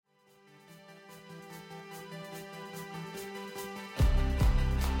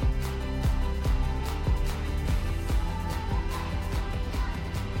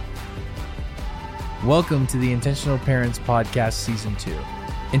Welcome to the Intentional Parents Podcast Season 2.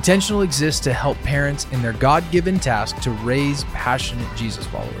 Intentional exists to help parents in their God-given task to raise passionate Jesus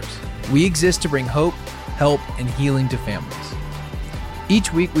followers. We exist to bring hope, help, and healing to families.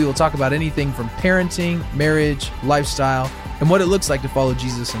 Each week, we will talk about anything from parenting, marriage, lifestyle, and what it looks like to follow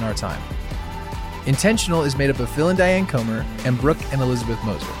Jesus in our time. Intentional is made up of Phil and Diane Comer and Brooke and Elizabeth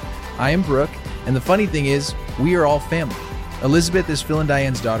Moser. I am Brooke, and the funny thing is, we are all family. Elizabeth is Phil and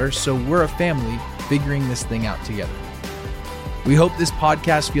Diane's daughter, so we're a family figuring this thing out together. We hope this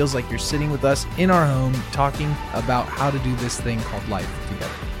podcast feels like you're sitting with us in our home talking about how to do this thing called life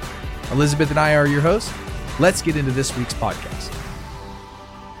together. Elizabeth and I are your hosts. Let's get into this week's podcast.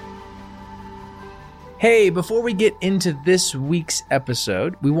 Hey, before we get into this week's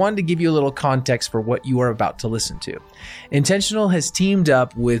episode, we wanted to give you a little context for what you are about to listen to. Intentional has teamed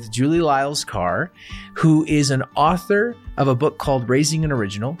up with Julie Lyles Carr, who is an author of a book called Raising an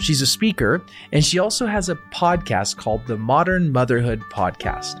Original. She's a speaker, and she also has a podcast called the Modern Motherhood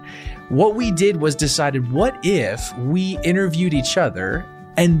Podcast. What we did was decided, what if we interviewed each other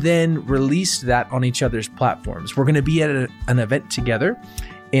and then released that on each other's platforms? We're going to be at an event together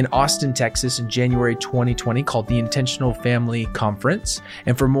in Austin, Texas in January 2020 called the Intentional Family Conference.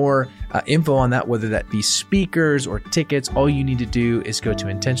 And for more info on that, whether that be speakers or tickets, all you need to do is go to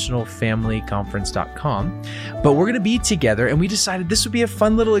intentionalfamilyconference.com. But we're going to be together, and we decided this would be a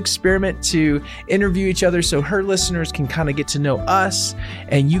fun little experiment to interview each other so her listeners can kind of get to know us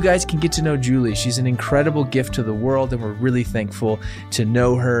and you guys can get to know Julie. She's an incredible gift to the world, and we're really thankful to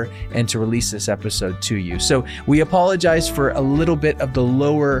know her and to release this episode to you. So we apologize for a little bit of the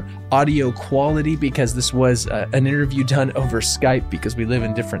lower audio quality because this was an interview done over Skype because we live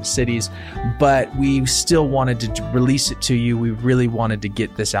in different cities, but we still wanted to release it to you. We really wanted to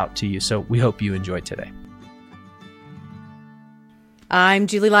get this out to you, so we hope you enjoy today. I'm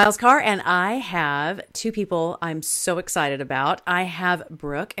Julie Lyles Carr, and I have two people I'm so excited about. I have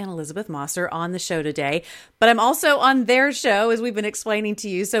Brooke and Elizabeth Moser on the show today, but I'm also on their show, as we've been explaining to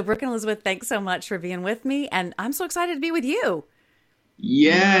you. So Brooke and Elizabeth, thanks so much for being with me, and I'm so excited to be with you.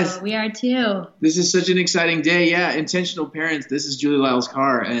 Yes. Oh, we are too. This is such an exciting day. Yeah. Intentional Parents. This is Julie Lyles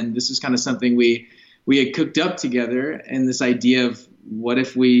Carr. And this is kind of something we had cooked up together. And this idea of what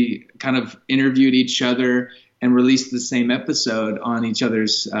if we kind of interviewed each other and released the same episode on each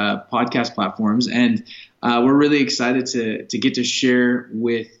other's podcast platforms. And we're really excited to get to share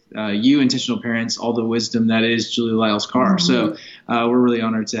with you, intentional parents, all the wisdom that is Julie Lyles Carr. Mm-hmm. So we're really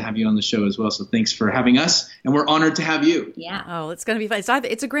honored to have you on the show as well. So thanks for having us, and we're honored to have you. Yeah. Oh, it's going to be fun.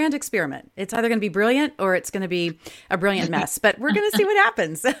 It's a grand experiment. It's either going to be brilliant or it's going to be a brilliant mess, but we're going to see what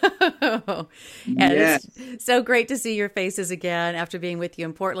happens. Yes. It's so great to see your faces again after being with you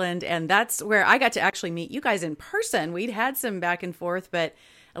in Portland. And that's where I got to actually meet you guys in person. We'd had some back and forth, but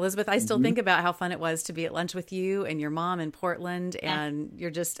Elizabeth, I still think about how fun it was to be at lunch with you and your mom in Portland. And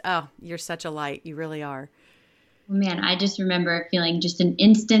you're just, you're such a light. You really are. Man, I just remember feeling just an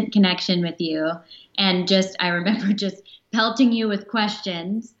instant connection with you. And I remember just pelting you with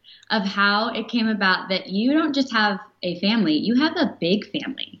questions of how it came about that you don't just have a family, you have a big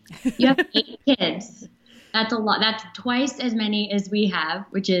family. You have 8 kids. That's a lot. That's twice as many as we have,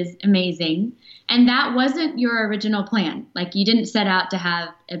 which is amazing. And that wasn't your original plan. Like, you didn't set out to have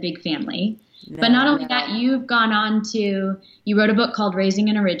a big family. No, but not only that, you've gone on you wrote a book called Raising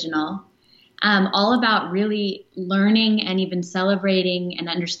an Original, all about really learning and even celebrating and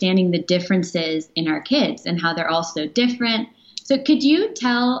understanding the differences in our kids and how they're all so different. So could you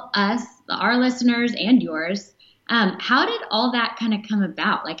tell us, our listeners and yours, how did all that kind of come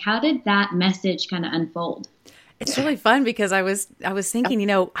about? Like, how did that message kind of unfold? It's really fun because I was thinking,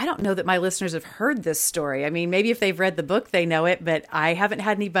 I don't know that my listeners have heard this story. I mean, maybe if they've read the book, they know it, but I haven't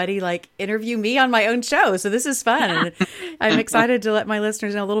had anybody interview me on my own show. So this is fun. And I'm excited to let my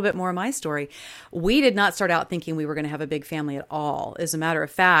listeners know a little bit more of my story. We did not start out thinking we were going to have a big family at all. As a matter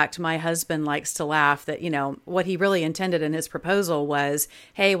of fact, my husband likes to laugh that, what he really intended in his proposal was,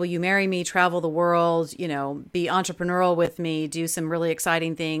 hey, will you marry me, travel the world, be entrepreneurial with me, do some really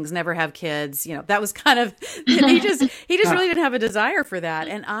exciting things, never have kids. That was kind of... He just really didn't have a desire for that.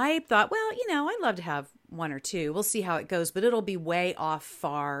 And I thought, well, I'd love to have 1 or 2. We'll see how it goes, but it'll be way off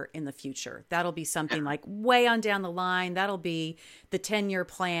far in the future. That'll be something like way on down the line. That'll be the 10-year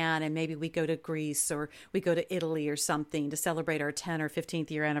plan. And maybe we go to Greece or we go to Italy or something to celebrate our 10 or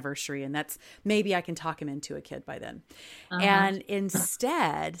 15th year anniversary. And maybe I can talk him into a kid by then. And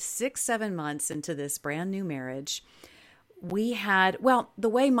instead, 6-7 months into this brand new marriage, we had, the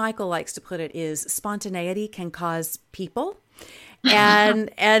way Michael likes to put it is spontaneity can cause people. and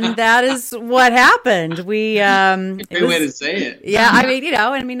that is what happened. We Great way to say it. Yeah,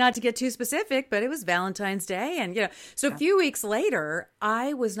 I mean, not to get too specific, but it was Valentine's Day, and so a few weeks later,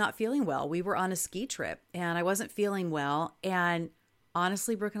 I was not feeling well. We were on a ski trip, and I wasn't feeling well, and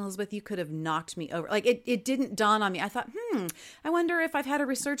honestly, Brooke and Elizabeth, you could have knocked me over. Like it didn't dawn on me. I thought, I wonder if I've had a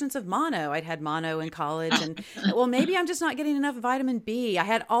resurgence of mono. I'd had mono in college, and well, maybe I'm just not getting enough vitamin B. I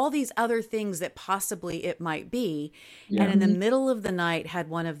had all these other things that possibly it might be. Yeah. And in the middle of the night, had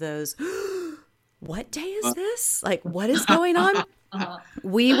one of those, what day is this? Like, what is going on?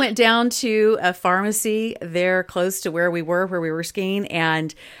 We went down to a pharmacy there close to where we were skiing,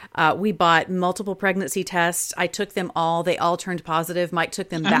 and we bought multiple pregnancy tests. I took them all. They all turned positive. Mike took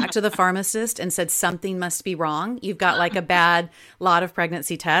them back to the pharmacist and said, something must be wrong. You've got like a bad lot of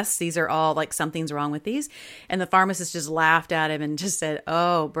pregnancy tests. These are all like, something's wrong with these. And the pharmacist just laughed at him and just said,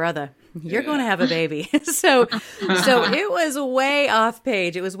 oh, brother, you're going to have a baby. So it was way off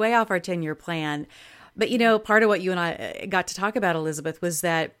page. It was way off our 10-year plan. But, part of what you and I got to talk about, Elizabeth, was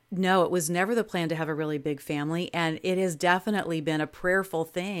that, no, it was never the plan to have a really big family. And it has definitely been a prayerful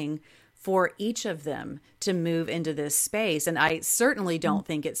thing for each of them to move into this space. And I certainly don't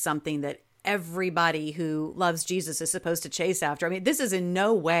think it's something that everybody who loves Jesus is supposed to chase after. I mean, this is in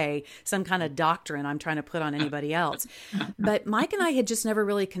no way some kind of doctrine I'm trying to put on anybody else. But Mike and I had just never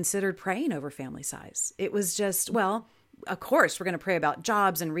really considered praying over family size. It was just, well, of course, we're going to pray about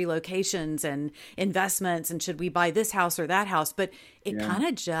jobs and relocations and investments and should we buy this house or that house? But it kind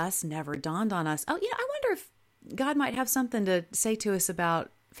of just never dawned on us. Oh, I wonder if God might have something to say to us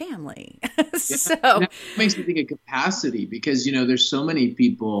about family. So that makes me think of capacity, because, there's so many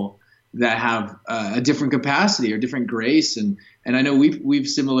people that have a different capacity or different grace. And I know we've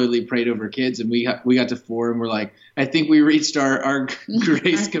similarly prayed over kids, and we got to 4 and we're like, I think we reached our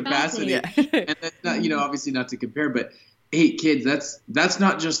grace capacity. And that's not, obviously not to compare, but 8 kids, that's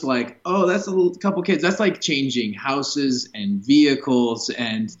not just like, oh, that's a couple kids. That's like changing houses and vehicles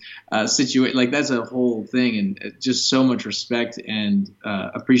and like that's a whole thing, and just so much respect and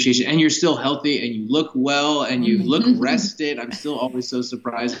appreciation. And you're still healthy and you look well and you look rested. I'm still always so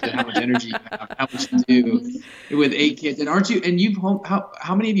surprised at how much energy you have, how much you do with 8 kids. And aren't you? And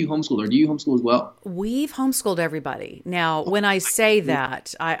how many of you homeschool, or do you homeschool as well? We've homeschooled everybody. Now, when I say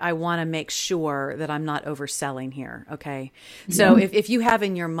that, I want to make sure that I'm not overselling here. Okay. So if you have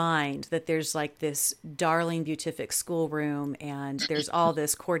in your mind that there's like this darling, beatific schoolroom and there's all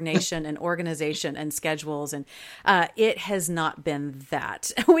this coordination and organization and schedules, and it has not been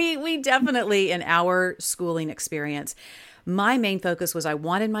that. We definitely, in our schooling experience, my main focus was I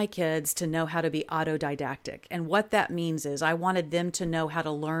wanted my kids to know how to be autodidactic. And what that means is I wanted them to know how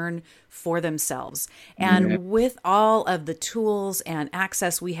to learn for themselves. And with all of the tools and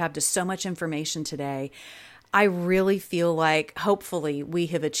access we have to so much information today, I really feel like hopefully we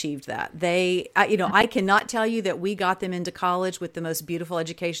have achieved that. I cannot tell you that we got them into college with the most beautiful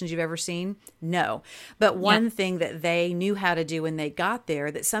educations you've ever seen. No. But one thing that they knew how to do when they got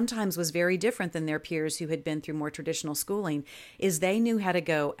there that sometimes was very different than their peers who had been through more traditional schooling is they knew how to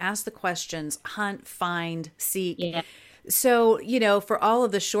go ask the questions, hunt, find, seek. Yeah. So, for all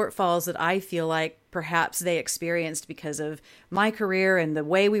of the shortfalls that I feel like perhaps they experienced because of my career and the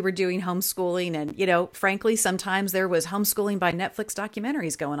way we were doing homeschooling. And, frankly, sometimes there was homeschooling by Netflix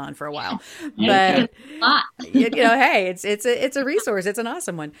documentaries going on for a while. But, hey, it's a resource. It's an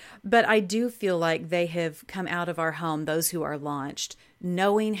awesome one. But I do feel like they have come out of our home, those who are launched,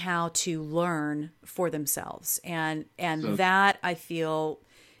 knowing how to learn for themselves. And that I feel...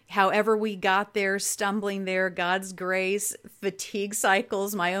 However we got there, stumbling there, God's grace, fatigue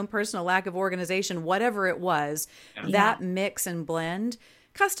cycles, my own personal lack of organization, whatever it was, that mix and blend,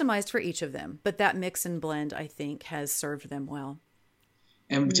 customized for each of them. But that mix and blend, I think, has served them well.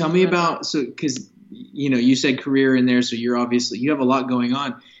 And tell me about, because, you said career in there, so you have a lot going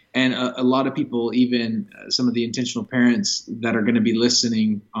on. And a lot of people, even some of the intentional parents that are going to be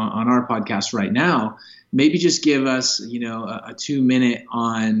listening on our podcast right now, maybe just give us, a 2-minute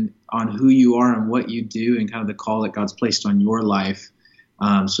on who you are and what you do and kind of the call that God's placed on your life,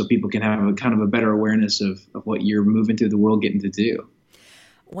 so people can have a kind of a better awareness of what you're moving through the world getting to do.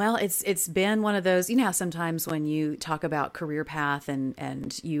 Well, it's been one of those, how sometimes when you talk about career path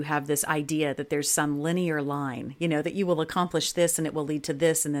and you have this idea that there's some linear line, that you will accomplish this and it will lead to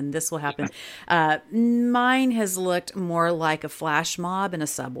this and then this will happen. Mine has looked more like a flash mob in a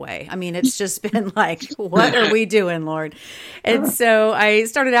subway. I mean, it's just been like, what are we doing, Lord? And so I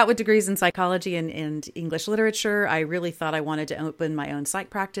started out with degrees in psychology and English literature. I really thought I wanted to open my own psych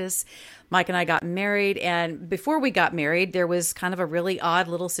practice. Mike and I got married, and before we got married, there was kind of a really odd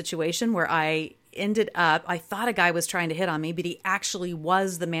little situation where I ended up, I thought a guy was trying to hit on me, but he actually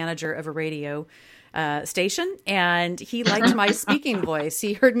was the manager of a radio station, and he liked my speaking voice.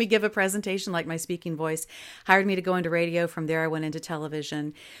 He heard me give a presentation like my speaking voice, hired me to go into radio. From there, I went into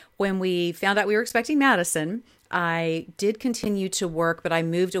television. When we found out we were expecting Madison, I did continue to work, but I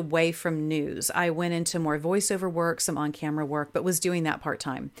moved away from news. I went into more voiceover work, some on-camera work, but was doing that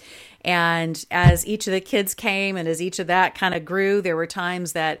part-time. And as each of the kids came and as each of that kind of grew, there were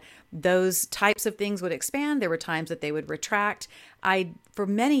times that those types of things would expand. There were times that they would retract. I, for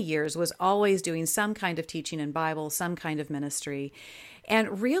many years, was always doing some kind of teaching in Bible, some kind of ministry.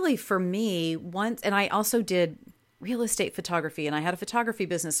 And really for me, and I also did real estate photography, and I had a photography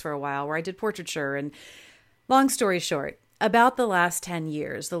business for a while where I did portraiture. And long story short, about the last 10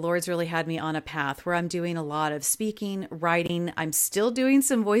 years, the Lord's really had me on a path where I'm doing a lot of speaking, writing. I'm still doing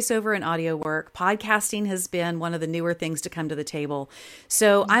some voiceover and audio work. Podcasting has been one of the newer things to come to the table.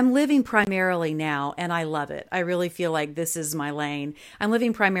 So I'm living primarily now, and I love it. I really feel like this is my lane. I'm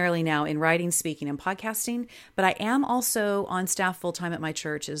living primarily now in writing, speaking, and podcasting, but I am also on staff full-time at my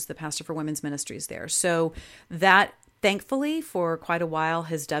church as the pastor for women's ministries there. So that, thankfully, for quite a while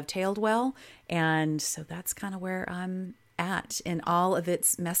has dovetailed well. And so that's kind of where I'm at in all of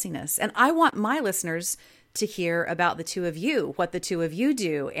its messiness. And I want my listeners to hear about the two of you, what the two of you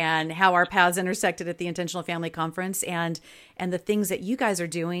do, and how our paths intersected at the Intentional Family Conference, and the things that you guys are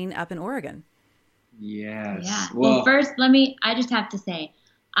doing up in Oregon. Yes. Yeah. Well, first, I just have to say,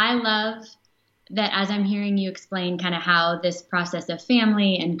 I love that as I'm hearing you explain kind of how this process of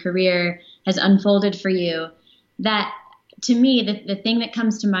family and career has unfolded for you, that to me, the thing that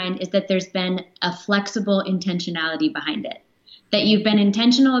comes to mind is that there's been a flexible intentionality behind it, that you've been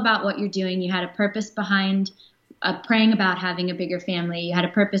intentional about what you're doing. You had a purpose behind praying about having a bigger family. You had a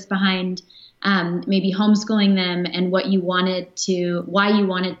purpose behind maybe homeschooling them and why you wanted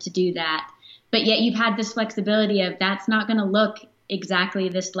to do that. But yet you've had this flexibility of that's not going to look exactly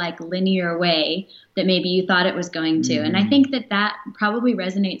this like linear way that maybe you thought it was going to. Mm-hmm. And I think that probably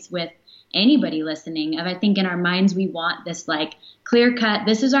resonates with anybody listening. I think in our minds, we want this like clear cut.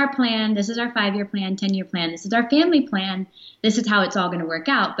 This is our plan. This is our 5-year plan, 10-year plan. This is our family plan. This is how it's all going to work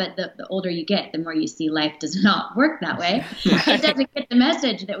out. But the older you get, the more you see life does not work that way. It doesn't get the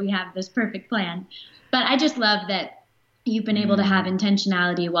message that we have this perfect plan. But I just love that you've been able to have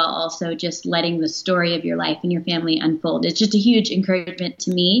intentionality while also just letting the story of your life and your family unfold. It's just a huge encouragement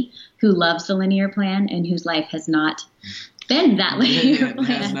to me, who loves the linear plan and whose life has not been that linear plan.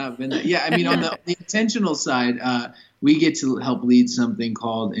 Has not been that. Yeah, I mean, on the intentional side, we get to help lead something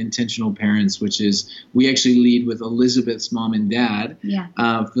called Intentional Parents, which is we actually lead with Elizabeth's mom and dad,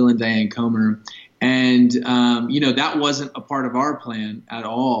 Phil and Diane Comer. And, that wasn't a part of our plan at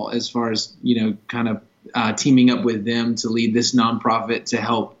all, as far as, kind of teaming up with them to lead this nonprofit to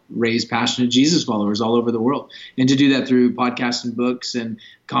help raise passionate Jesus followers all over the world, and to do that through podcasts and books and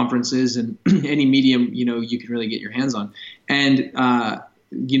conferences and any medium, you can really get your hands on. And,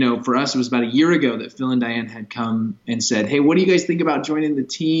 for us, it was about a year ago that Phil and Diane had come and said, hey, what do you guys think about joining the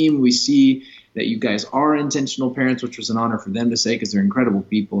team? We see that you guys are intentional parents, which was an honor for them to say, because they're incredible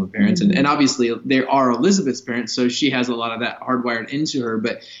people and parents. Mm-hmm. And obviously they are Elizabeth's parents, so she has a lot of that hardwired into her.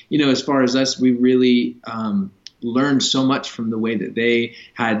 But, as far as us, we really learned so much from the way that they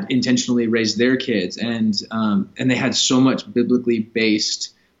had intentionally raised their kids. And they had so much biblically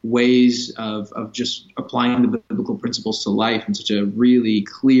based ways of just applying the biblical principles to life in such a really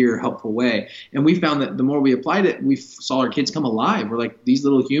clear, helpful way. And we found that the more we applied it, we saw our kids come alive. We're like, these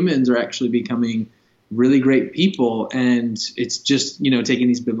little humans are actually becoming really great people. And it's just, taking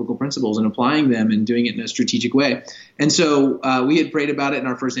these biblical principles and applying them and doing it in a strategic way. And so we had prayed about it, and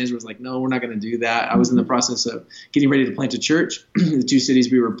our first answer was like, no, we're not going to do that. I was in the process of getting ready to plant a church. The two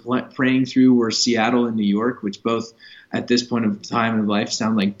cities we were praying through were Seattle and New York, which both at this point of time in life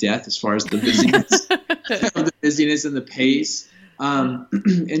sound like death as far as the busyness and the pace.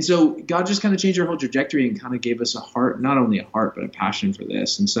 And so God just kind of changed our whole trajectory and kind of gave us a heart, not only a heart, but a passion for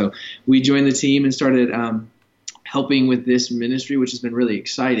this. And so we joined the team and started helping with this ministry, which has been really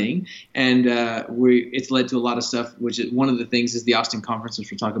exciting. And it's led to a lot of stuff, which is one of the things is the Austin conference,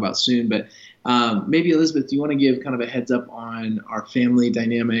 which we'll talk about soon. But maybe, Elizabeth, do you want to give kind of a heads up on our family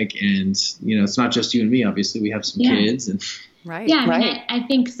dynamic? And, it's not just you and me, obviously. We have some kids. And Right. Yeah, I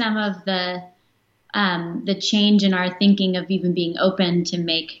think some of the change in our thinking of even being open to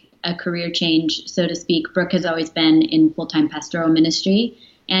make a career change, so to speak. Brooke has always been in full-time pastoral ministry,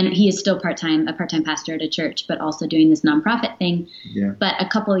 and he is still a part-time pastor at a church, but also doing this nonprofit thing. Yeah. But a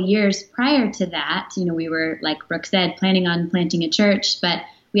couple of years prior to that, we were, like Brooke said, planning on planting a church, but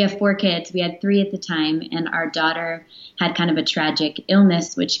we have 4 kids. We had 3 at the time, and our daughter had kind of a tragic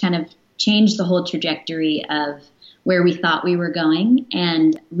illness, which kind of changed the whole trajectory of where we thought we were going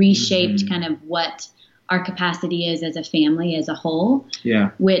and reshaped kind of what our capacity is as a family as a whole,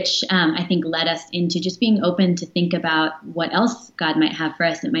 which I think led us into just being open to think about what else God might have for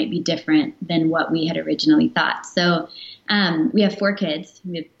us that might be different than what we had originally thought. So we have 4 kids.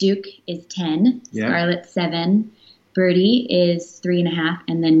 We have Duke is 10, Scarlett's 7, Birdie is 3.5,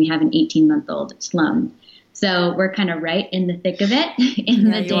 and then we have an 18-month-old Sloan. So we're kind of right in the thick of it, in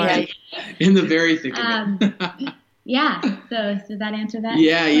the very thick of it. Yeah. So does that answer that?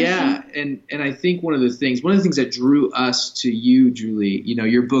 Yeah. And I think one of the things that drew us to you, Julie,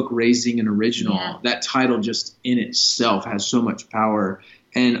 your book, Raising an Original, that title just in itself has so much power,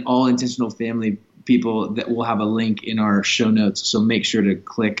 and all intentional family people that will have a link in our show notes. So make sure to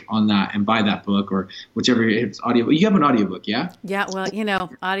click on that and buy that book, or whichever it's audio. You have an audiobook, yeah? Yeah. Well,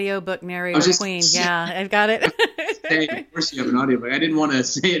 audiobook narrator queen. Yeah, I've got it. Hey, of course you have an audiobook. I didn't want to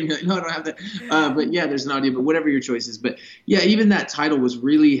say it and be like, no, I don't have that. But yeah, there's an audiobook, whatever your choice is. But yeah, even that title was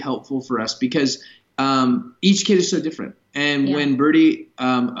really helpful for us because each kid is so different. And when Birdie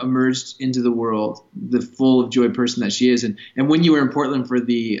emerged into the world, the full of joy person that she is, and when you were in Portland for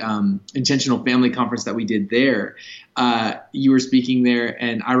the Intentional Family Conference that we did there, you were speaking there,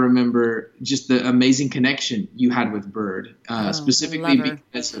 and I remember just the amazing connection you had with Bird, specifically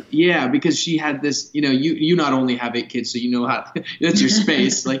because she had this, you not only have 8 kids, so you know how that's your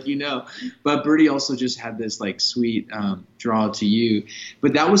space, but Birdie also just had this sweet draw to you.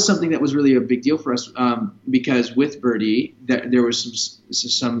 But that was something that was really a big deal for us because with Birdie, there was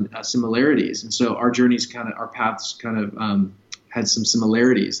some similarities, and so our paths had some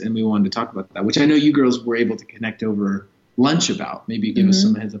similarities, and we wanted to talk about that, which I know you girls were able to connect over lunch about. Maybe give us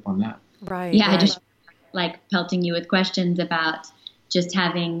some heads up on that. Right. Yeah, I just pelting you with questions about just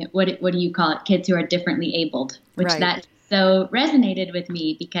having what do you call it? Kids who are differently abled, which that so resonated with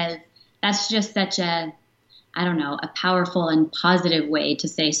me because that's just such a powerful and positive way to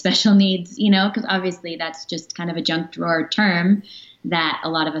say special needs, because obviously that's just kind of a junk drawer term that a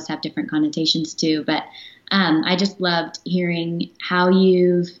lot of us have different connotations to. But I just loved hearing how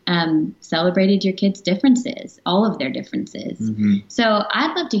you've celebrated your kids' differences, all of their differences. So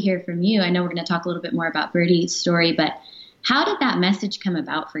I'd love to hear from you. I know we're going to talk a little bit more about Birdie's story, but how did that message come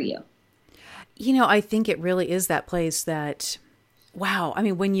about for you? I think it really is that place that, wow, I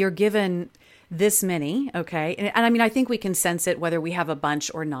mean, when you're given this many, okay. And I mean, I think we can sense it whether we have a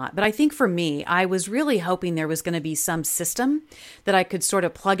bunch or not. But I think for me, I was really hoping there was going to be some system that I could sort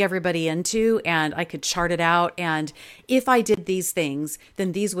of plug everybody into and I could chart it out. And if I did these things,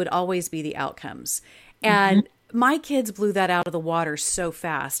 then these would always be the outcomes. And my kids blew that out of the water so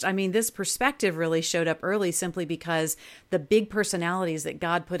fast. I mean, this perspective really showed up early simply because the big personalities that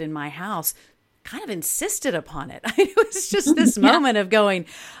God put in my house kind of insisted upon it. It was just this moment of going,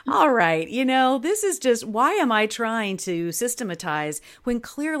 all right, this is just, why am I trying to systematize when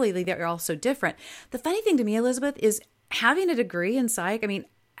clearly they're all so different? The funny thing to me, Elizabeth, is having a degree in psych. I mean,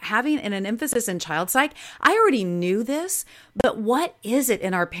 having an emphasis in child psych, I already knew this, but what is it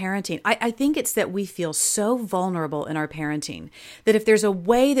in our parenting? I think it's that we feel so vulnerable in our parenting that if there's a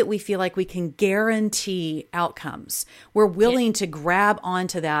way that we feel like we can guarantee outcomes, we're willing to grab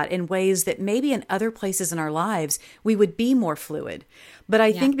onto that in ways that maybe in other places in our lives, we would be more fluid. But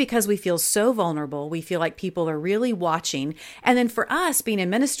I think because we feel so vulnerable, we feel like people are really watching. And then for us being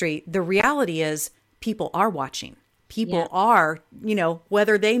in ministry, the reality is people are watching. People are,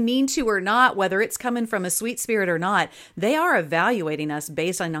 whether they mean to or not, whether it's coming from a sweet spirit or not, they are evaluating us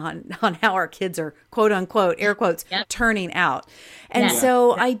based on how our kids are, quote unquote, air quotes, turning out. And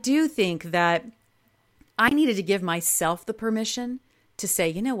so I do think that I needed to give myself the permission to say,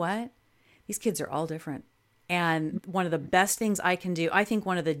 you know what? These kids are all different. And one of the best things I can do, I think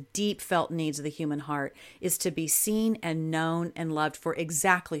one of the deep felt needs of the human heart is to be seen and known and loved for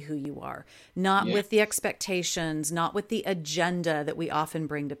exactly who you are, not with the expectations, not with the agenda that we often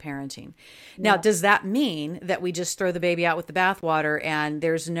bring to parenting. Now, does that mean that we just throw the baby out with the bathwater and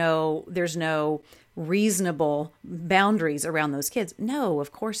there's no reasonable boundaries around those kids? No,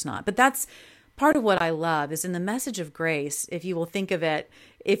 of course not. But that's part of what I love is in the message of grace, if you will think of it,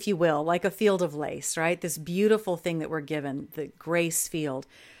 if you will, like a field of lace, right? This beautiful thing that we're given, the grace field.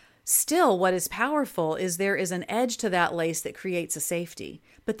 Still, what is powerful is there is an edge to that lace that creates a safety.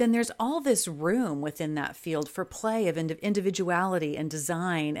 But then there's all this room within that field for play of individuality and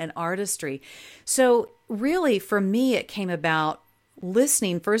design and artistry. So really, for me, it came about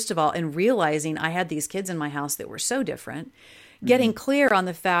listening, first of all, and realizing I had these kids in my house that were so different, getting clear on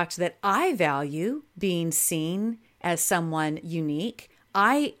the fact that I value being seen as someone unique.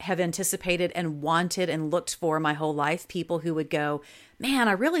 I have anticipated and wanted and looked for my whole life people who would go, man,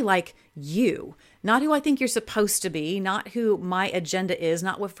 I really like you, not who I think you're supposed to be, not who my agenda is,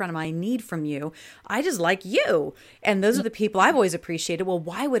 not what friend I need from you. I just like you. And those are the people I've always appreciated. Well,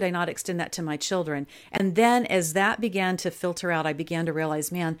 why would I not extend that to my children? And then as that began to filter out, I began to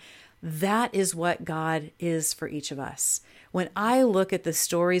realize, man, that is what God is for each of us. When I look at the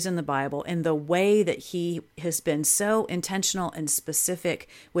stories in the Bible and the way that he has been so intentional and specific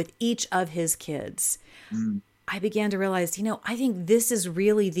with each of his kids, I began to realize, I think this is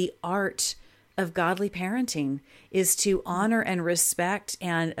really the art of godly parenting, is to honor and respect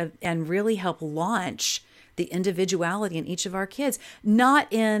and really help launch the individuality in each of our kids,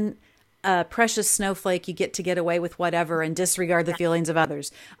 not in a precious snowflake, you get away with whatever and disregard the feelings of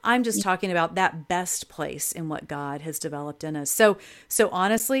others. I'm just talking about that best place in what God has developed in us. So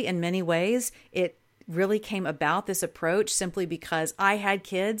honestly, in many ways, it really came about, this approach, simply because I had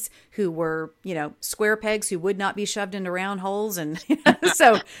kids who were, square pegs who would not be shoved into round holes. And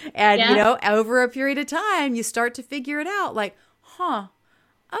over a period of time, you start to figure it out, like,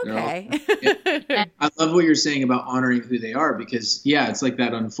 okay. I love what you're saying about honoring who they are, because it's like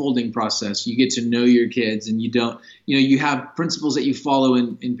that unfolding process. You get to know your kids, and you have principles that you follow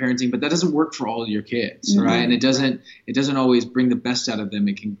in parenting, but that doesn't work for all of your kids, right? And it doesn't always bring the best out of them.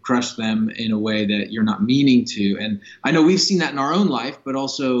 It can crush them in a way that you're not meaning to. And I know we've seen that in our own life, but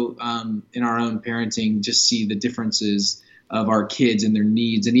also in our own parenting, just see the differences of our kids and their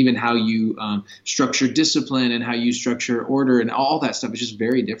needs, and even how you structure discipline and how you structure order and all that stuff is just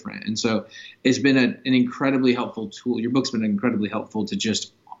very different. And so it's been an incredibly helpful tool. Your book's been incredibly helpful to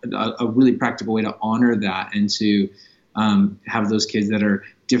just a really practical way to honor that and to have those kids that are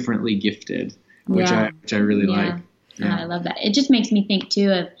differently gifted, which I really like. Yeah, I love that. It just makes me think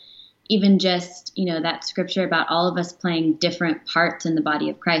too of even just, that scripture about all of us playing different parts in the body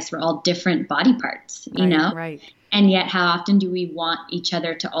of Christ. We're all different body parts, Right. And yet how often do we want each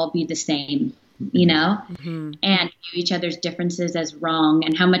other to all be the same, and view each other's differences as wrong,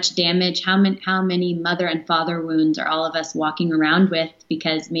 and how much damage, how many mother and father wounds are all of us walking around with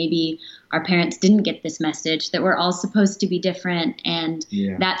because maybe our parents didn't get this message that we're all supposed to be different, and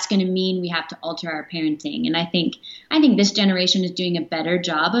that's going to mean we have to alter our parenting. And I think this generation is doing a better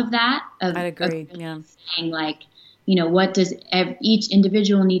job of that. I'd agree. Saying like, what does each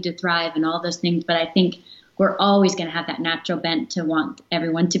individual need to thrive and all those things. But I think we're always going to have that natural bent to want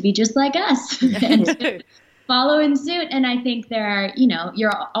everyone to be just like us and to follow in suit. And I think there are,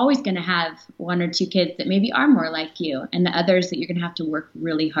 you're always going to have one or two kids that maybe are more like you, and the others that you're going to have to work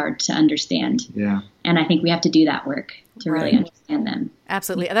really hard to understand. Yeah. And I think we have to do that work to really understand them.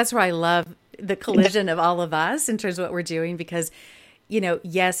 Absolutely. That's where I love the collision of all of us in terms of what we're doing, because,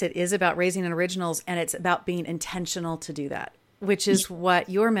 yes, it is about raising an originals, and it's about being intentional to do that, which is what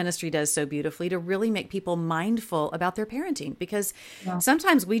your ministry does so beautifully, to really make people mindful about their parenting. Because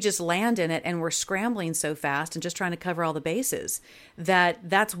sometimes we just land in it and we're scrambling so fast and just trying to cover all the bases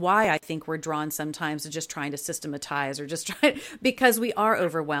that's why I think we're drawn sometimes to just trying to systematize or just try, because we are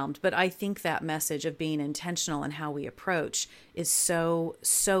overwhelmed. But I think that message of being intentional in how we approach is so,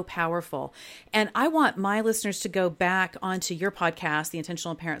 so powerful. And I want my listeners to go back onto your podcast, the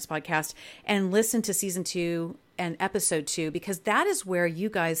Intentional Parents podcast, and listen to season 2 and episode 2, because that is where you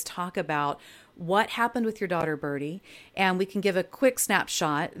guys talk about what happened with your daughter, Birdie. And we can give a quick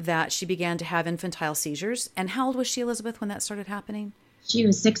snapshot that she began to have infantile seizures. And how old was she, Elizabeth, when that started happening? She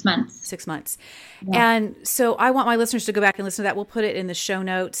was 6 months. 6 months. Yeah. And so I want my listeners to go back and listen to that. We'll put it in the show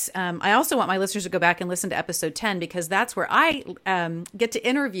notes. I also want my listeners to go back and listen to episode 10, because that's where I get to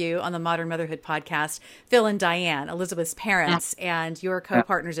interview on the Modern Motherhood podcast, Phil and Diane, Elizabeth's parents, and your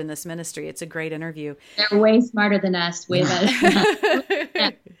co-partners in this ministry. It's a great interview. They're way smarter than us, way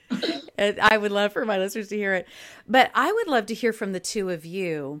better. I would love for my listeners to hear it. But I would love to hear from the two of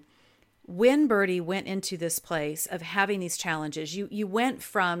you. When Birdie went into this place of having these challenges, you went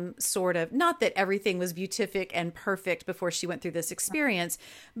from sort of, not that everything was beatific and perfect before she went through this experience,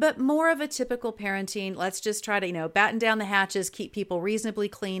 but more of a typical parenting. Let's just try to, batten down the hatches, keep people reasonably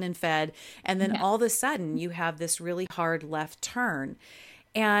clean and fed. And then all of a sudden you have this really hard left turn.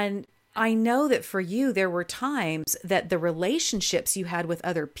 And I know that for you, there were times that the relationships you had with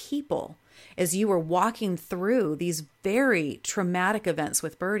other people, as you were walking through these very traumatic events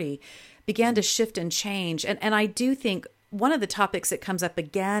with Birdie, began to shift and change. And I do think one of the topics that comes up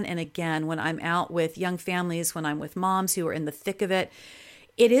again and again when I'm out with young families, when I'm with moms who are in the thick of it,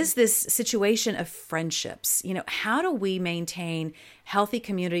 it is this situation of friendships. How do we maintain healthy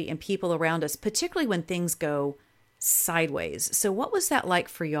community and people around us, particularly when things go sideways? So what was that like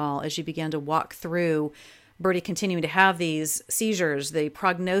for y'all as you began to walk through Birdie continuing to have these seizures, the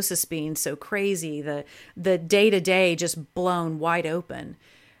prognosis being so crazy, the day-to-day just blown wide open.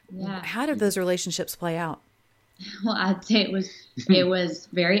 Yeah. How did those relationships play out? Well, I'd say it was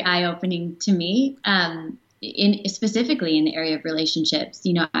very eye-opening to me, specifically in the area of relationships.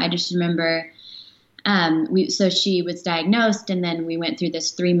 I just remember so she was diagnosed, and then we went through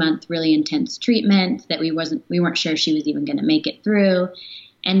this 3-month really intense treatment that we weren't sure she was even going to make it through.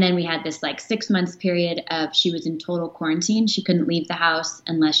 And then we had this 6 months period of she was in total quarantine. She couldn't leave the house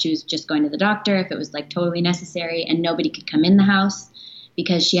unless she was just going to the doctor, if it was totally necessary, and nobody could come in the house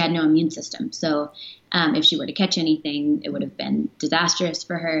because she had no immune system. So if she were to catch anything, it would have been disastrous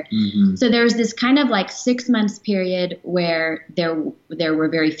for her. Mm-hmm. So there was this kind of 6 months period where there were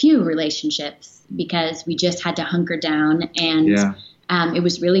very few relationships because we just had to hunker down, and it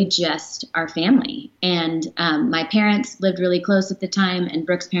was really just our family. And my parents lived really close at the time, and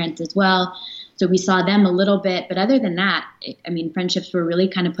Brooke's parents as well. So we saw them a little bit. But other than that, friendships were really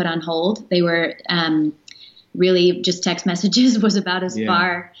kind of put on hold. They were really just text messages was about as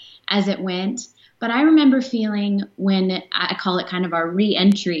far as it went. But I remember feeling, when I call it kind of our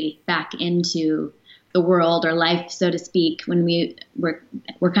re-entry back into the world or life, so to speak, when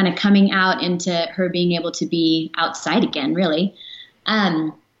we're kind of coming out into her being able to be outside again, really.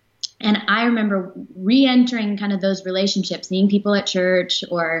 And I remember re-entering kind of those relationships, seeing people at church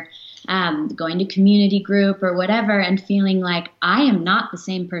or going to community group or whatever, and feeling like I am not the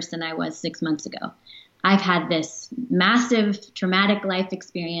same person I was 6 months ago. I've had this massive traumatic life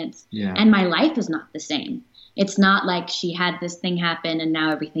experience, and my life is not the same. It's not like she had this thing happen and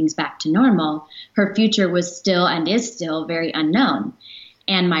now everything's back to normal. Her future was still and is still very unknown.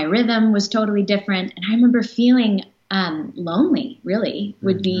 And my rhythm was totally different. And I remember feeling lonely, really,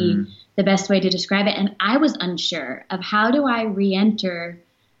 would be the best way to describe it. And I was unsure of how do I re-enter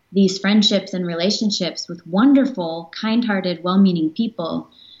these friendships and relationships with wonderful, kind-hearted, well-meaning people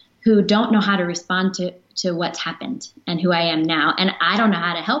who don't know how to respond to what's happened and who I am now. And I don't know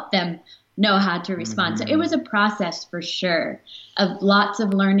how to help them know how to respond. So it was a process for sure of lots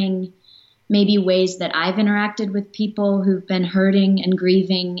of learning, maybe ways that I've interacted with people who've been hurting and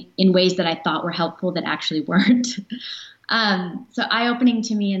grieving in ways that I thought were helpful that actually weren't. So eye-opening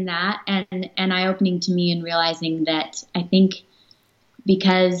to me in that, and eye-opening to me in realizing that I think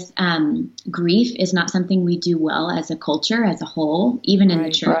because grief is not something we do well as a culture, as a whole, even in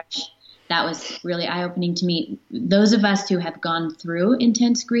the church. That was really eye-opening to me. Those of us who have gone through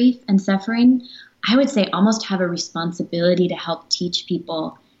intense grief and suffering, I would say almost have a responsibility to help teach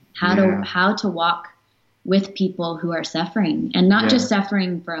people how to walk with people who are suffering, and not just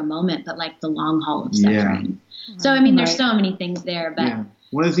suffering for a moment, but the long haul of suffering. Yeah. So, there's so many things there, but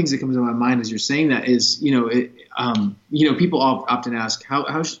one of the things that comes to my mind as you're saying that is, people often ask,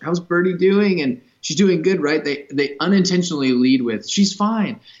 how's Birdie doing? And she's doing good, right? They unintentionally lead with, she's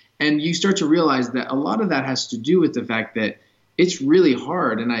fine. And you start to realize that a lot of that has to do with the fact that it's really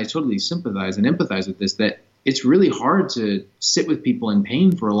hard, and I totally sympathize and empathize with this, that it's really hard to sit with people in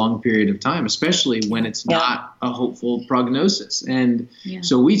pain for a long period of time, especially when it's not a hopeful prognosis. And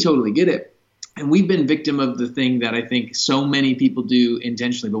so we totally get it. And we've been victim of the thing that I think so many people do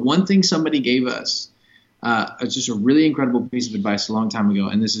intentionally. But one thing somebody gave us, just a really incredible piece of advice a long time ago,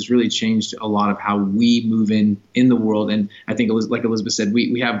 and this has really changed a lot of how we move in the world. And I think it was like Elizabeth said,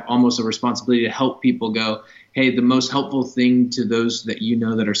 we have almost a responsibility to help people go, hey, the most helpful thing to those that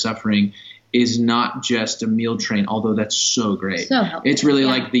that are suffering is not just a meal train, although that's so great. So helpful. It's really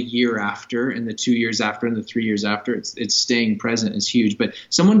like the year after and the 2 years after and the 3 years after. It's staying present is huge. But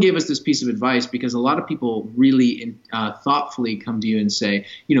someone gave us this piece of advice because a lot of people really thoughtfully come to you and say,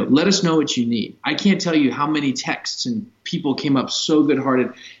 let us know what you need. I can't tell you how many texts and people came up so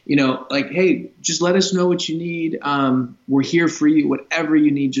good-hearted, hey, just let us know what you need. We're here for you. Whatever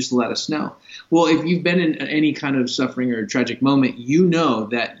you need, just let us know. Well, if you've been in any kind of suffering or tragic moment, you know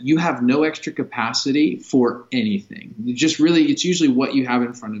that you have no extra capacity for anything. It's usually what you have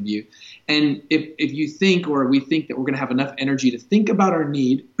in front of you. And if you think, or we think that we're going to have enough energy to think about our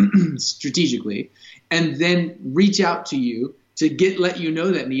need strategically, and then reach out to you to let you know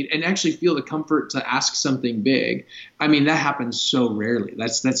that need and actually feel the comfort to ask something big. That happens so rarely.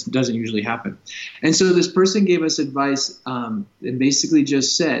 That doesn't usually happen. And so this person gave us advice and basically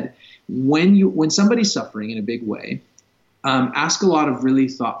just said, when somebody's suffering in a big way, ask a lot of really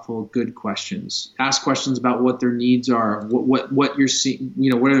thoughtful, good questions. Ask questions about what their needs are, what you're seeing,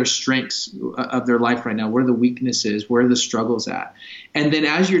 what are their strengths of their life right now, what are the weaknesses, where are the struggles at, and then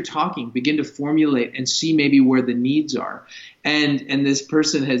as you're talking, begin to formulate and see maybe where the needs are. And this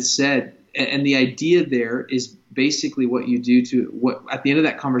person has said, And the idea there is basically what you do at the end of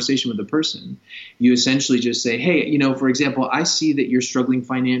that conversation with the person, you essentially just say, hey, for example, I see that you're struggling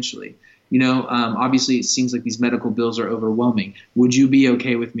financially. Obviously it seems like these medical bills are overwhelming. Would you be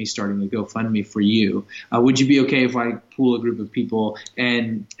okay with me starting a GoFundMe for you? Would you be okay if I pool a group of people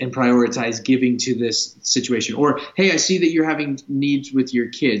and prioritize giving to this situation? Or, hey, I see that you're having needs with your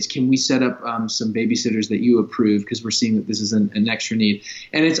kids. Can we set up some babysitters that you approve, because we're seeing that this is an extra need?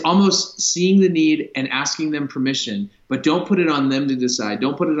 And it's almost seeing the need and asking them permission, but don't put it on them to decide.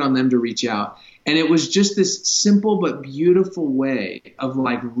 Don't put it on them to reach out. And it was just this simple but beautiful way of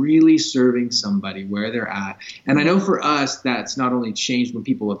really serving somebody where they're at. And I know for us, that's not only changed when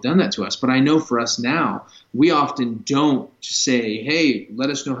people have done that to us, but I know for us now, we often don't say, hey,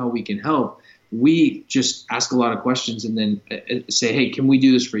 let us know how we can help. We just ask a lot of questions and then say, hey, can we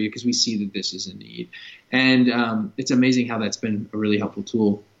do this for you? Because we see that this is a need. And it's amazing how that's been a really helpful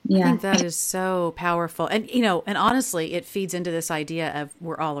tool. Yeah. I think that is so powerful. And, and honestly, it feeds into this idea of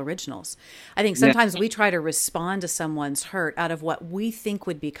we're all originals. I think sometimes we try to respond to someone's hurt out of what we think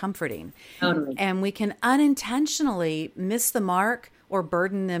would be comforting. Totally. And we can unintentionally miss the mark or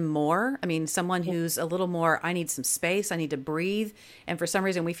burden them more. I mean, someone who's a little more, I need some space, I need to breathe. And for some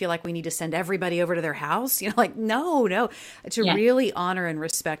reason, we feel like we need to send everybody over to their house. No. To really honor and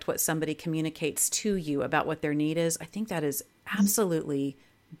respect what somebody communicates to you about what their need is, I think that is absolutely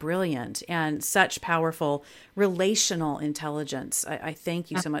brilliant and such powerful relational intelligence. I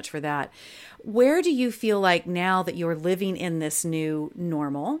thank you so much for that. Where do you feel like now that you're living in this new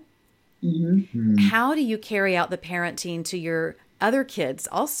normal, how do you carry out the parenting to your other kids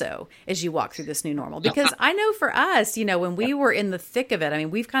also as you walk through this new normal? Because I know for us, when we were in the thick of it, I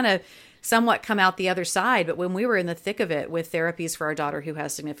mean, we've kind of somewhat come out the other side, but when we were in the thick of it with therapies for our daughter who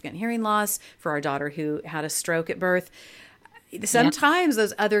has significant hearing loss, for our daughter who had a stroke at birth, sometimes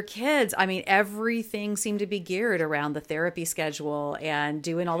those other kids, I mean, everything seemed to be geared around the therapy schedule and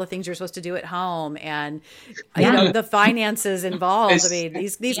doing all the things you're supposed to do at home, and the finances involved. I mean,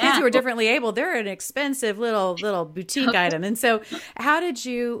 these kids who are differently able, they're an expensive little boutique item. And so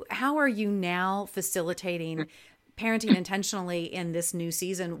how are you now facilitating parenting intentionally in this new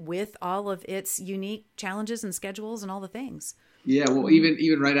season with all of its unique challenges and schedules and all the things? Yeah, well,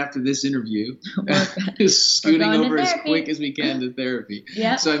 even right after this interview, scooting over as quick as we can to therapy.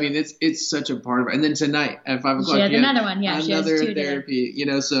 Yeah. So I mean, it's such a part of it. And then tonight at 5 o'clock, she has another one. Yeah, another therapy.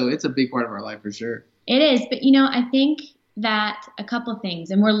 So it's a big part of our life for sure. It is, but I think that a couple of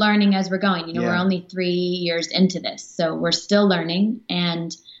things, and we're learning as we're going. We're only 3 years into this, so we're still learning,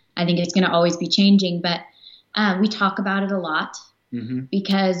 and I think it's going to always be changing. But we talk about it a lot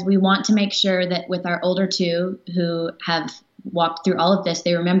because we want to make sure that with our older two who have walked through all of this,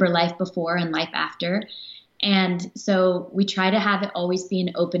 they remember life before and life after. And so we try to have it always be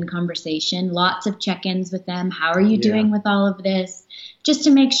an open conversation, lots of check-ins with them. How are you doing with all of this? Just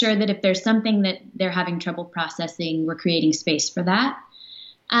to make sure that if there's something that they're having trouble processing, we're creating space for that.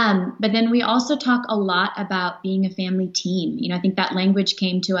 But then we also talk a lot about being a family team. I think that language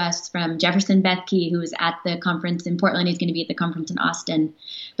came to us from Jefferson Bethke, who was at the conference in Portland. He's going to be at the conference in Austin.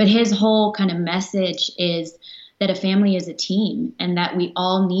 But his whole kind of message is that a family is a team and that we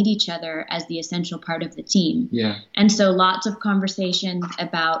all need each other as the essential part of the team. Yeah. And so lots of conversations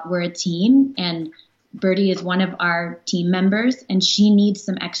about we're a team, and Birdie is one of our team members and she needs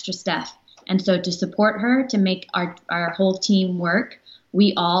some extra stuff. And so to support her, to make our whole team work,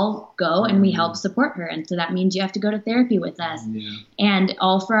 we all go and we help support her. And so that means you have to go to therapy with us and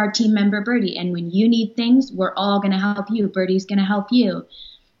all for our team member Birdie. And when you need things, we're all going to help you. Birdie's going to help you.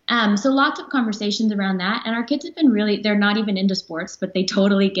 So lots of conversations around that. And our kids have been they're not even into sports, but they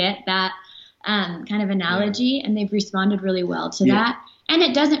totally get that kind of analogy, and they've responded really well to that. And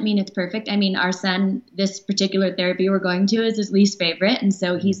it doesn't mean it's perfect. I mean, our son, this particular therapy we're going to is his least favorite. And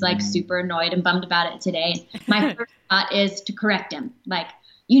so he's super annoyed and bummed about it today. My first thought is to correct him.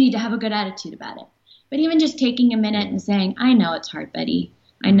 You need to have a good attitude about it. But even just taking a minute and saying, I know it's hard, buddy.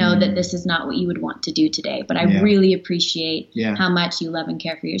 I know that this is not what you would want to do today, but I really appreciate how much you love and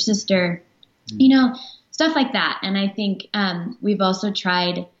care for your sister, stuff like that. And I think we've also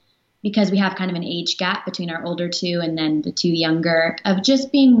tried, because we have kind of an age gap between our older two and then the two younger, of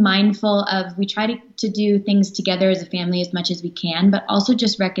just being mindful of, we try to do things together as a family as much as we can, but also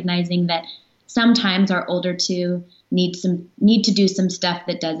just recognizing that sometimes our older two need to do some stuff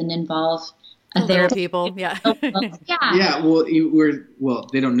that doesn't involve a therapy. People, yeah. Yeah. Well,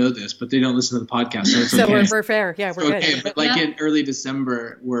 they don't know this, but they don't listen to the podcast, so it's okay. So we're fair. Yeah, we're okay. good. But like in early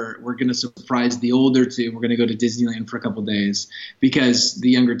December, we're going to surprise the older two. We're going to go to Disneyland for a couple days because the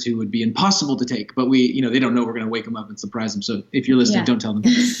younger two would be impossible to take. But they don't know we're going to wake them up and surprise them. So if you're listening, don't tell them.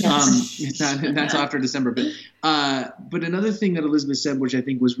 That's after December. But another thing that Elizabeth said, which I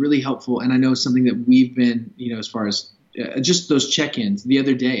think was really helpful, and I know something that we've been, as far as just those check-ins. The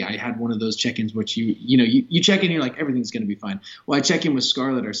other day, I had one of those check-ins, which you check in, you're like, everything's going to be fine. Well, I check in with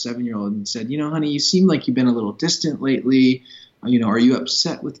Scarlett, our 7-year-old, and said, honey, you seem like you've been a little distant lately. Are you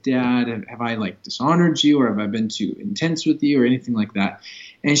upset with Dad? Have I dishonored you, or have I been too intense with you, or anything like that?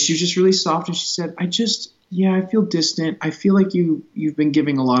 And she was just really soft, and she said, I feel distant. I feel like you've been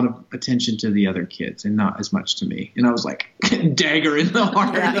giving a lot of attention to the other kids and not as much to me. And I was like, dagger in the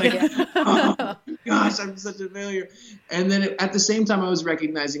heart. Oh gosh, I'm such a failure. And then at the same time, I was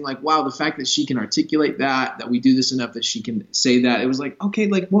recognizing wow, the fact that she can articulate that we do this enough that she can say that. It was like, okay,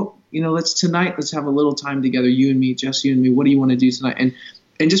 let's have a little time together, you and me, Jess, you and me. What do you want to do tonight?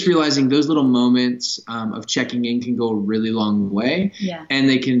 And just realizing those little moments of checking in can go a really long way. Yeah. And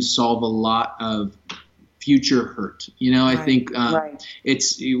they can solve a lot of future hurt. I think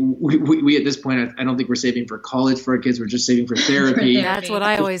it's we at this point, I don't think we're saving for college for our kids. We're just saving for therapy. That's what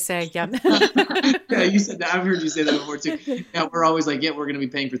I always say. Yeah. Yeah, you said that. I've heard you say that before too. Yeah, we're always like, we're going to be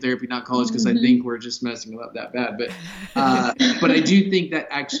paying for therapy, not college, because I think we're just messing them up that bad. But I do think that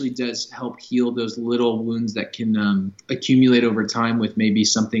actually does help heal those little wounds that can accumulate over time with maybe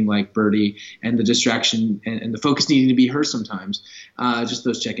something like Birdie and the distraction and the focus needing to be her sometimes. Just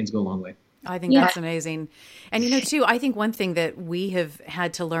those check-ins go a long way. I think that's amazing. And, too, I think one thing that we have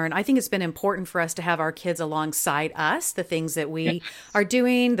had to learn, I think it's been important for us to have our kids alongside us, the things that we are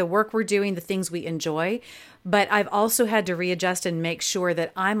doing, the work we're doing, the things we enjoy. But I've also had to readjust and make sure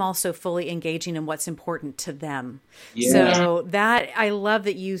that I'm also fully engaging in what's important to them. Yeah. So I love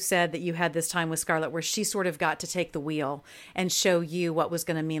that you said that you had this time with Scarlett where she sort of got to take the wheel and show you what was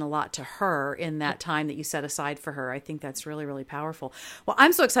going to mean a lot to her in that time that you set aside for her. I think that's really, really powerful. Well,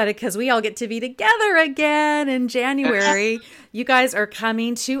 I'm so excited because we all get to be together again in January. You guys are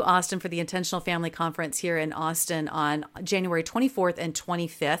coming to Austin for the Intentional Family Conference here in Austin on January 24th and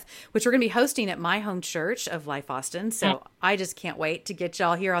 25th, which we're going to be hosting at my home church of Life Austin. So I just can't wait to get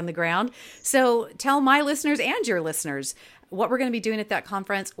y'all here on the ground. So tell my listeners and your listeners what we're going to be doing at that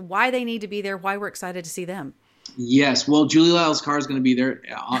conference, why they need to be there, why we're excited to see them. Yes. Well, Julie Lyles Carr is going to be there.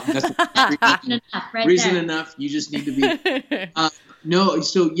 That's reason enough. You just need to be. No.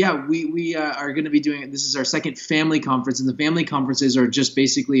 So we are going to be doing it. This is our second family conference, and the family conferences are just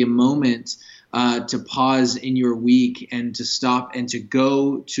basically a moment to pause in your week and to stop and to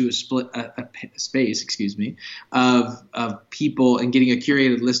go to a space, of people and getting a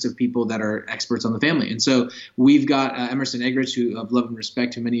curated list of people that are experts on the family. And so we've got Emerson Eggerichs, who of Love and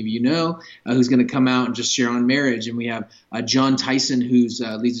Respect, who many of you know, who's going to come out and just share on marriage. And we have John Tyson, who's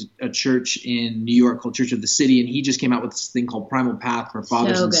leads a church in New York called Church of the City, and he just came out with this thing called Primal Path for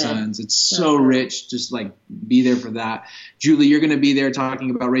fathers and sons. It's so rich. Just be there for that. Julie, you're going to be there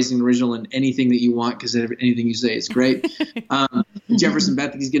talking about raising the original and anything that you want, because anything you say is great. Jefferson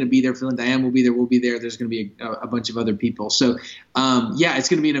Bethany's going to be there. Phil and Diane will be there. We'll be there. There's going to be a bunch of other people. So it's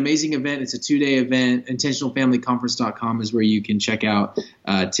going to be an amazing event. It's a 2-day event. Intentionalfamilyconference.com is where you can check out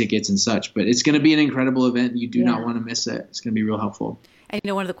tickets and such. But it's going to be an incredible event. You do not want to miss it. It's going to be real helpful.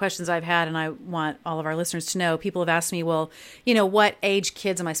 And one of the questions I've had, and I want all of our listeners to know, people have asked me, well, what age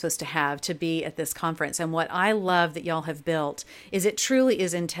kids am I supposed to have to be at this conference? And what I love that y'all have built is it truly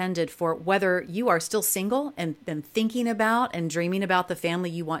is intended for whether you are still single and thinking about and dreaming about the family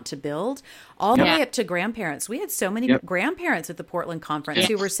you want to build, all the way up to grandparents. We had so many grandparents at the Portland conference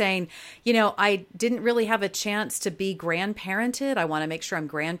who were saying, I didn't really have a chance to be grandparented. I want to make sure I'm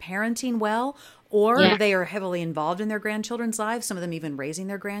grandparenting well. Or they are heavily involved in their grandchildren's lives, some of them even raising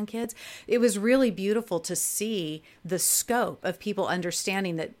their grandkids. It was really beautiful to see the scope of people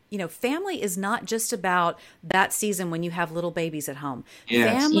understanding that, family is not just about that season when you have little babies at home.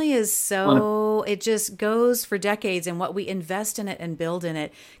 Yes. Family is it just goes for decades, and what we invest in it and build in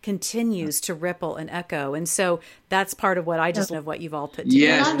it continues to ripple and echo. And so that's part of what I just love what you've all put together.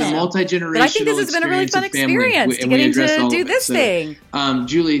 Yes, the multi-generational. But I think this has been a really fun experience to getting to do this thing.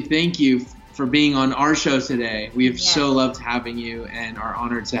 Julie, thank you for being on our show today. We have so loved having you and are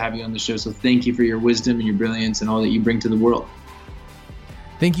honored to have you on the show. So thank you for your wisdom and your brilliance and all that you bring to the world.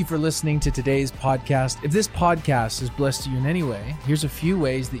 Thank you for listening to today's podcast. If this podcast has blessed you in any way, here's a few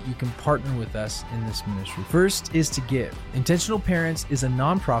ways that you can partner with us in this ministry. First is to give. Intentional Parents is a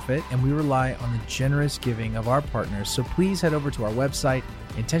nonprofit, and we rely on the generous giving of our partners. So please head over to our website,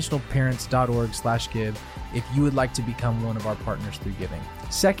 intentionalparents.org/give, if you would like to become one of our partners through giving.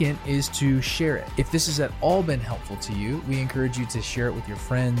 Second is to share it. If this has at all been helpful to you, we encourage you to share it with your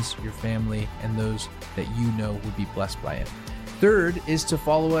friends, your family, and those that you know would be blessed by it. Third is to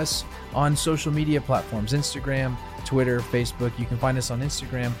follow us on social media platforms, Instagram, Twitter, Facebook. You can find us on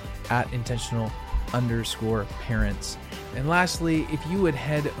Instagram at intentional_parents. And lastly, if you would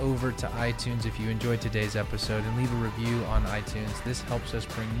head over to iTunes if you enjoyed today's episode and leave a review on iTunes, this helps us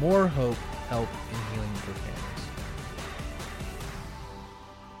bring more hope, help, and healing for families.